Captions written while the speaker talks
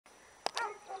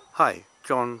Hi,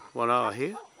 John Wanoa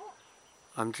here.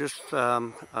 I'm just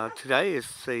today is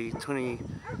the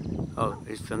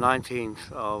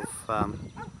 19th of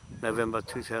November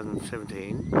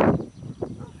 2017,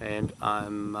 and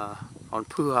I'm on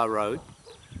Puna Rd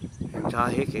in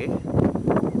Taheke,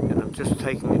 and I'm just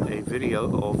taking a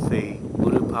video of the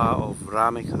Urupa of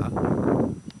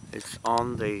Rameka. It's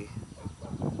on the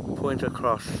point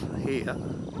across here.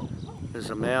 There's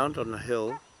a mound on the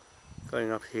hill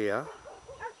going up here,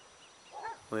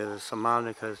 where there's some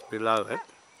Mangamuka below it,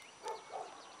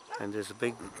 and there's a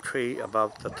big tree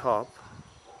above the top.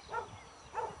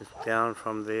 It's down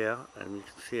from there, and you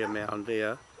can see a mound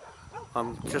there.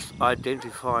 I'm just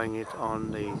identifying it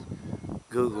on the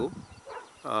Google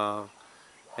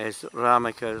as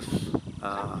Rameka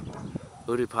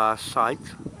Urupa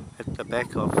site at the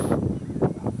back of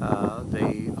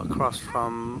across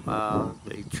from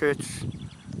the church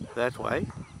that way,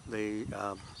 the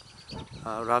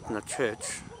Rawene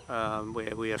church,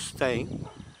 where we are staying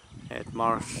at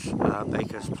Morris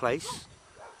Baker's place.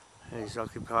 He's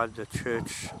occupied the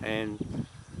church, and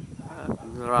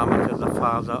Rameka, the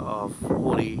father of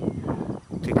Hoori,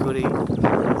 Kuri,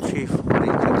 Chief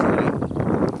Hoori Kuri,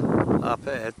 up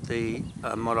at the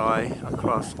marae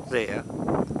across there.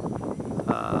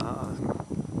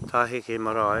 Taheke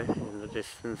Marae in the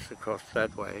distance across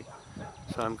that way.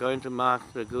 So I'm going to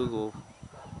mark the Google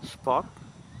spot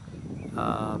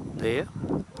there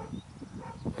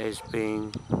as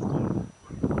being,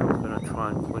 I'm going to try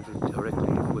and point it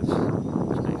directly with,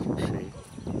 so you can see,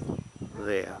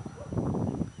 there.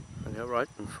 And they're right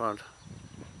in front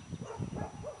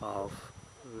of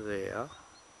there.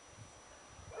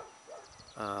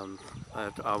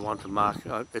 I want to mark,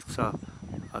 it's a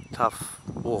tough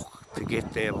walk to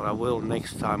get there, but I will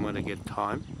next time when I get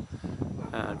time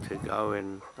to go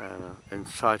and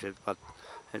site it. But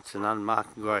it's an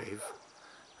unmarked grave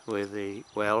where the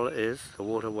well is, the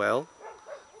water well,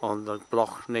 on the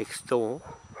block next door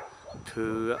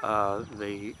to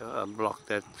the block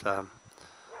that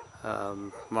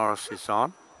Morris is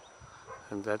on,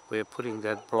 and that we're putting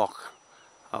that block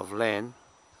of land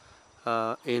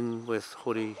in with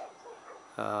Hoori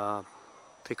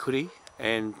Te Kuri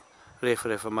and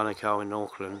Rewharewha Manukau in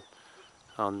Auckland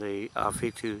on the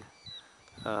Awhitu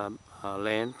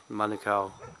land,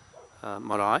 Manukau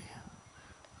Marae,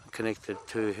 connected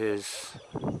to his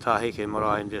Taheke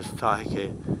Marae in this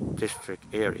Taheke district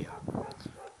area.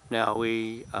 Now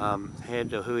we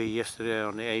had a hui yesterday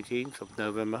on the 18th of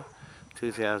November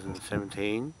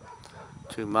 2017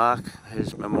 to mark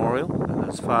his memorial, and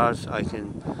as far as I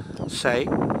can say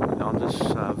on this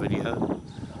video,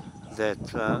 that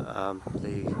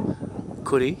the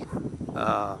Kuri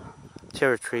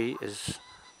territory is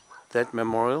that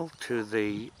memorial to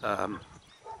the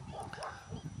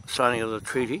signing of the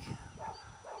treaty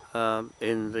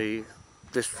in the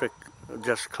district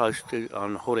just close to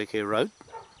on Hokianga Road,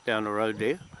 down the road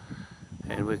there,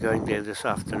 and we're going there this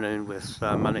afternoon with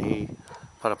Manahi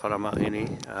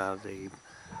Paraparamahini, the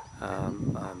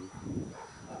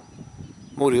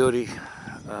Moriori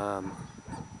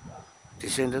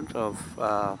descendant of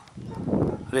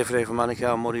Rewharewha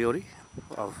Manukau Moriori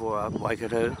of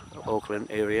Waikato, Auckland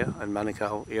area and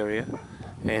Manukau area,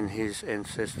 and his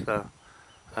ancestor,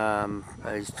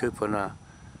 his tupuna,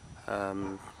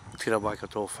 Tira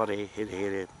Waikato Whare Here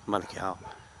Here Manukau,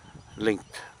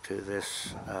 linked to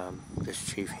this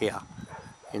chief here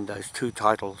in those two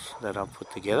titles that I've put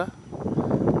together.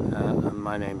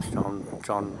 My name's John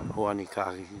Hoani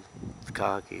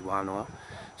Kahaki Wanoa.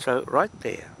 So right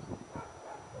there,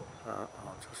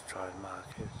 I'll just try and mark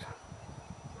it.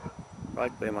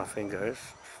 Right where my finger is,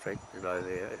 straight below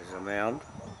there, is a mound.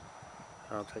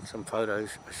 I'll take some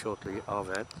photos shortly of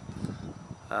it.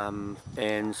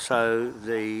 And so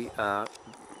the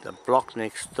block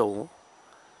next door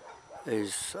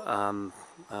is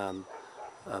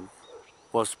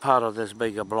was part of this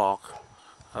bigger block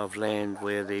of land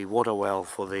where the water well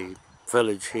for the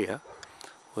village here,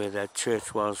 where that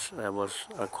church was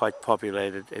quite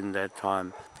populated in that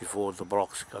time before the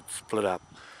blocks got split up.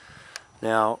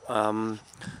 Now,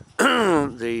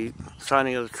 the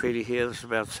signing of the treaty here, there's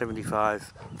about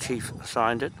 75 chiefs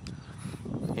signed it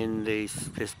in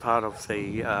this part of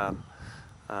the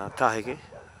Taheke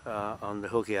on the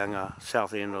Hokianga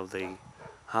south end of the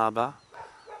harbour,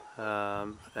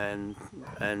 and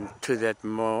to that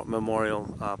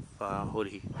memorial of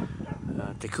Hoori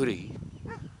Te Kuri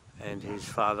and his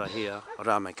father here,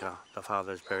 Rameka, the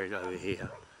father is buried over here,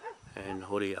 and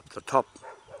Hoori up the top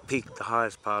peak, the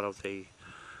highest part of the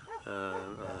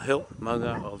hill,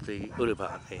 maunga of the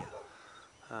Urupa there.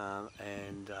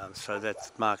 So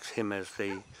that marks him as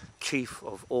the chief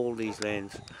of all these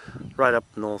lands, right up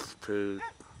north to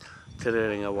Te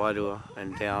Rangiawhia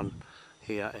and down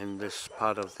here in this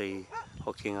part of the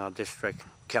Hokianga district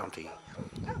county.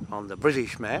 On the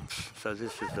British maps, so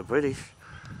this is the British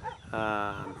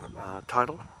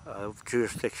title of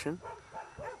jurisdiction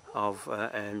of,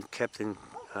 and Captain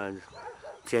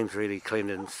James Reedy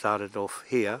Clendon started off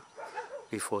here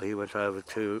before he went over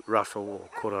to Russell or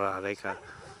Kororareka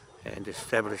and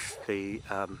established the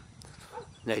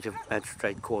native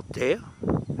magistrate court there,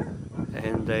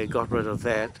 and they got rid of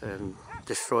that and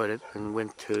destroyed it and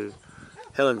went to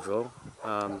Helensville,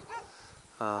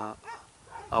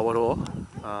 Awaroa,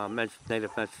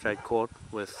 native magistrate court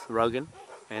with Rogan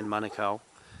and Manukau,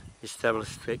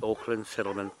 established the Auckland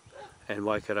settlement and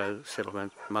Waikato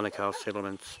settlement, Manukau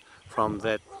settlements from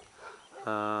that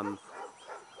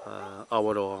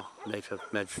Awaroa native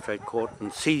magistrate court,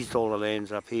 and seized all the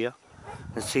lands up here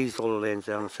and seized all the lands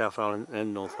down the South Island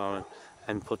and North Island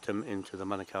and put them into the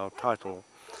Manukau title.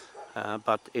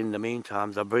 But in the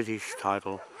meantime, the British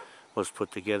title was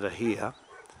put together here,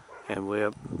 and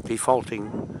we're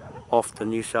defaulting off the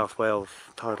New South Wales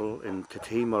title in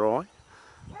Timi Haenga,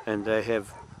 and they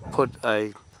have put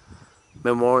a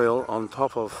memorial on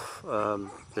top of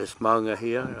this maunga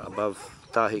here above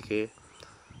Taheke,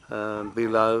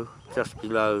 just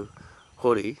below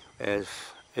Hoori, as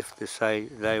if to say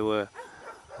they were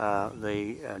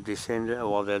the descendant,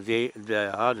 or they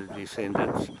are the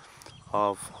descendants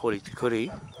of Hoori te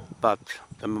Kuri, but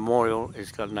the memorial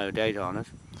has got no date on it.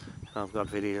 I've got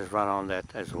videos run on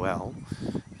that as well.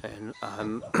 And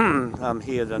I'm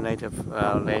here, the Native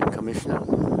Land Commissioner,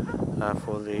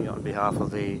 on behalf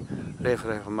of the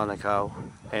Rewharewha Manukau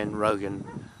and Rogan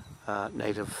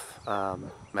Native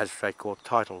Magistrate Court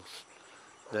titles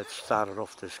that started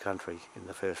off this country in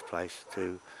the first place,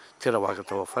 to Te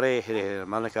Rawakato Whare Here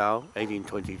Manukau,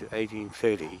 1820 to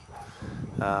 1830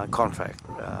 contract,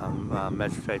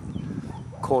 Magistrate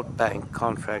Court Bank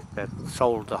contract that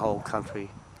sold the whole country,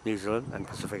 New Zealand and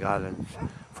Pacific Islands,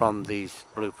 from these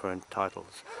blueprint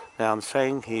titles. Now I'm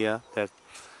saying here that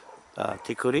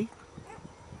Te Kuri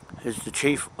is the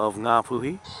chief of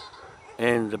Ngāpuhi,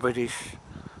 and the British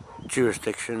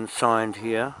jurisdiction signed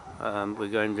here. We're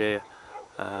going there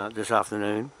this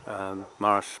afternoon.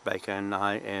 Morris, Baker and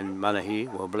I and Manahi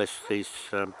will bless these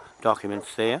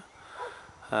documents there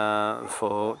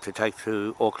to take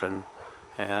to Auckland,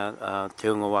 Te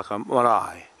Unga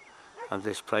Marae. And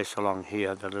this place along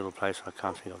here, the little place, I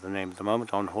can't think of the name at the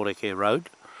moment, on Kerikeri Road.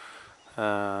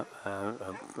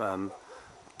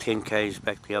 10 k's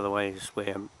back the other way is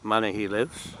where Manahi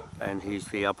lives, and he's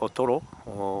the apotoro,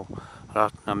 or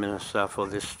Ratana minister for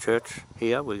this church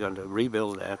here. We're going to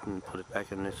rebuild that and put it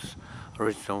back in its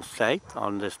original state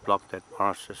on this block that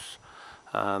Morris is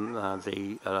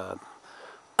the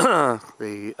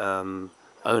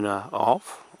owner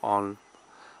of, on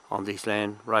this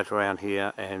land right around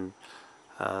here. And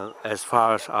as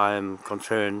far as I am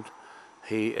concerned,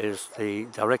 he is the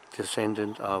direct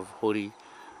descendant of Hoori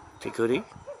te Kuri,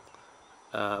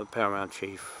 Paramount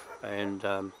Chief, and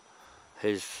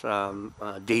his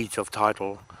deeds of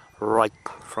title right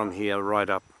from here right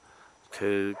up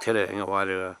to Te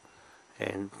Rangiawhia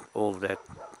and all that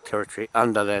territory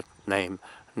under that name.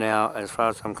 Now, as far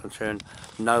as I'm concerned,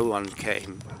 no one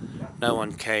came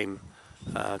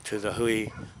to the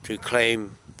hui to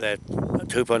claim that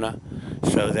tupuna,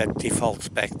 so that defaults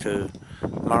back to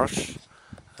Morris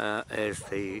as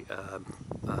the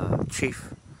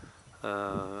chief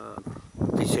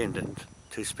descendant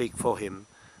to speak for him,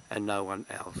 and no one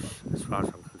else, as far as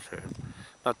I'm concerned.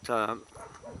 But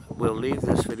we'll leave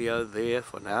this video there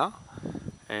for now,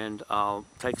 and I'll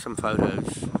take some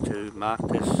photos to mark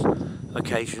this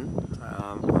occasion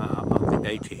of the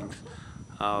 18th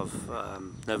of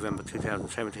November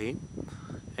 2017,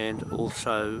 and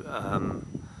also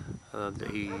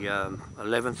the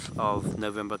 11th of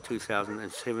November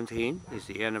 2017 is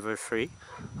the anniversary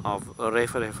of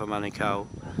Rewharewha Manukau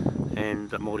and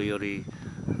the Moriori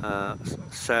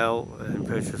sale and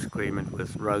purchase agreement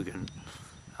with Rogan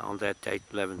on that date,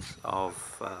 11th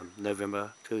of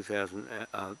November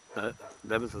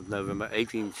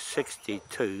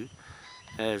 1862,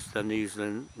 as the New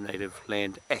Zealand Native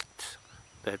Land Act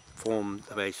that formed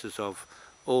the basis of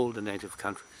all the native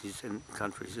countries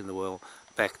in the world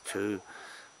back to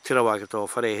Te Rawakato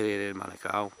Whare Here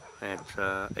Manukau at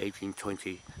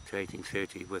 1820 to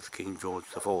 1830 with King George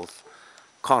IV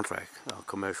contract, a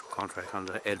commercial contract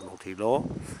under Admiralty law,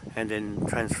 and then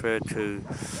transferred to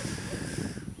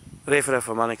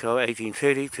Rewharewha Manukau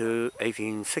 1830 to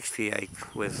 1868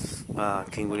 with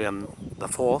King William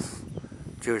IV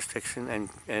jurisdiction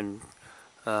and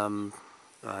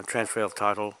transfer of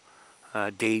title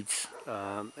deeds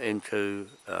into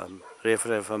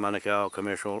rewharewha manukau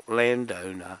commercial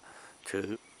landowner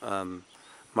to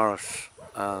Morris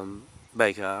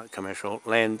Baker commercial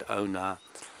landowner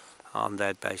on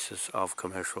that basis of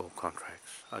commercial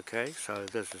contracts. Okay, so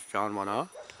this is John Wana,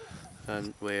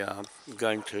 and we are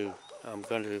going to, I'm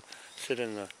going to sit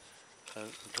in the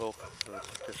talk, put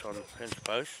this on Prince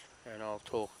Post, and I'll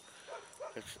talk.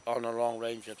 It's on a long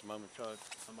range at the moment, so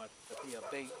I might be a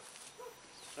big.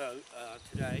 So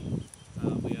today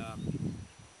we are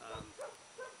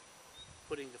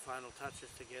putting the final touches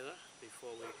together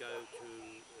before we go to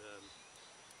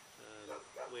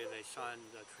where they signed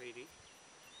the treaty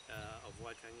of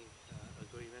Waitangi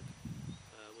agreement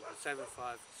with the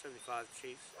 75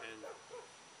 chiefs, and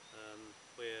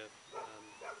where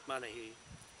Manahi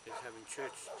is having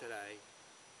church today.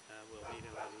 We'll meet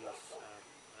him at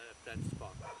that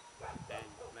spot and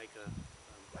make a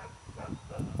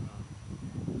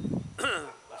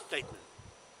statement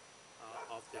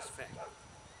of this fact,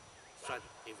 cited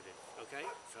evidence. Okay,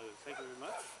 so thank you very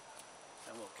much,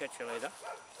 and we'll catch you later,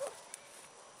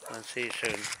 and see you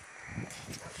soon.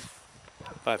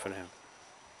 Bye for now.